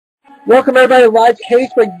Welcome everybody to Live Case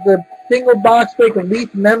Break, the single box break of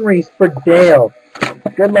Leaf Memories for Dale.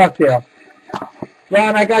 Good luck, Dale.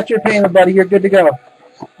 Ron, I got your payment, buddy. You're good to go.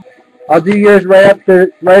 I'll do yours right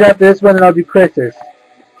after this one, and I'll do Chris's,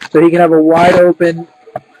 so he can have a wide open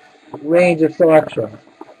range of selection.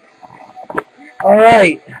 All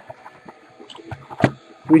right.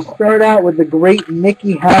 We start out with the great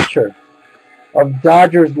Mickey Hatcher of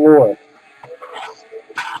Dodgers lore.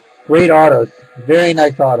 Great autos. Very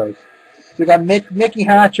nice autos. So we got Mickey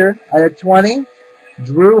Hatcher at 20,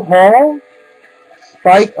 Drew Hall,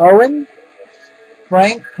 Spike Owen,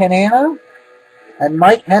 Frank Canana, and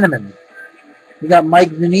Mike Henneman. We got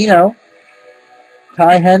Mike Zunino,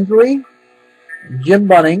 Ty Hensley, Jim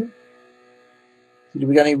Bunning. Do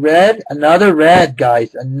we got any red? Another red,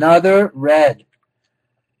 guys. Another red.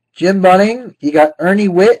 Jim Bunning. You got Ernie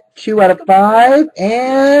Witt, 2 out of 5.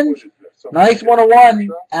 And nice 101,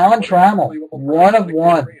 Alan Trammell, 1 of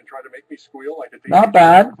 1. Not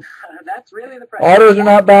bad. Autos are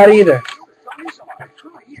not bad either.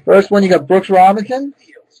 First one, you got Brooks Robinson,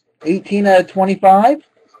 18 out of 25.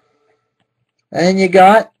 And you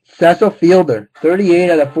got Cecil Fielder,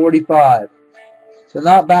 38 out of 45. So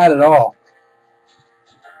not bad at all.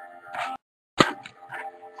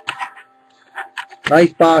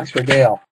 Nice box for Dale.